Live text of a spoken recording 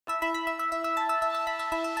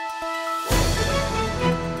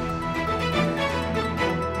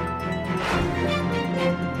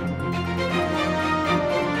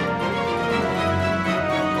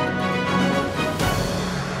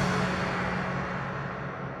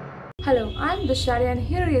Hello, I'm Dishari and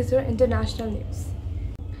here is your international news.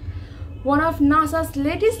 One of NASA's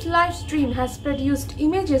latest live stream has produced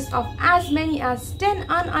images of as many as 10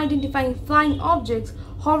 unidentified flying objects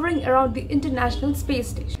hovering around the International Space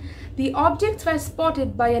Station. The objects were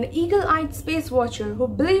spotted by an eagle-eyed space watcher who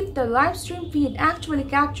believed the live stream feed actually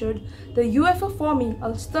captured the UFO forming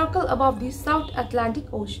a circle above the South Atlantic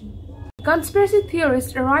Ocean. The conspiracy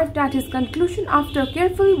theorist arrived at his conclusion after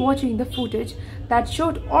carefully watching the footage that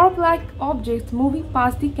showed orb-like objects moving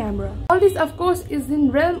past the camera. All this, of course, is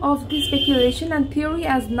in realm of the speculation and theory,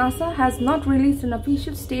 as NASA has not released an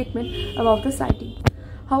official statement about the sighting.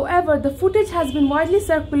 However, the footage has been widely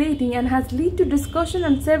circulating and has led to discussion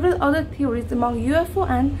and several other theories among UFO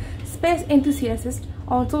and space enthusiasts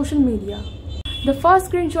on social media. The first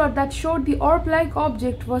screenshot that showed the orb-like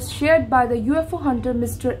object was shared by the UFO hunter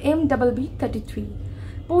Mr. MBB33.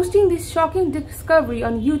 Posting this shocking discovery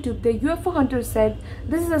on YouTube, the UFO hunter said,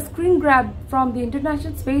 "This is a screen grab from the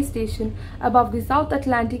International Space Station above the South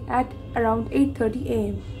Atlantic at around 8:30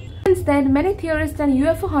 a.m. Since then, many theorists and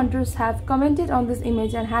UFO hunters have commented on this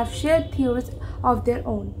image and have shared theories of their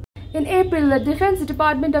own. In April, the Defense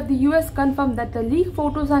Department of the US confirmed that the leaked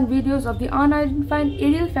photos and videos of the unidentified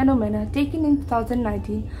aerial phenomena taken in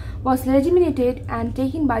 2019 was legitimated and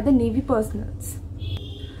taken by the Navy personnel.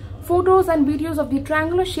 Photos and videos of the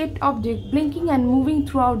triangular-shaped object blinking and moving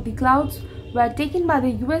throughout the clouds were taken by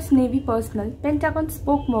the US Navy personnel, Pentagon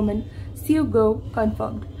spokeswoman Sue Go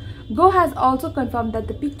confirmed. Go has also confirmed that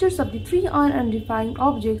the pictures of the three unidentified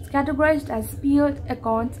objects categorized as spears,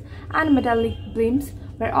 acorns, and metallic blimps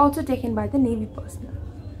were also taken by the Navy personnel.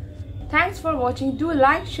 Thanks for watching. Do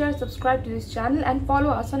like, share, subscribe to this channel and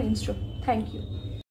follow us on Instagram. Thank you.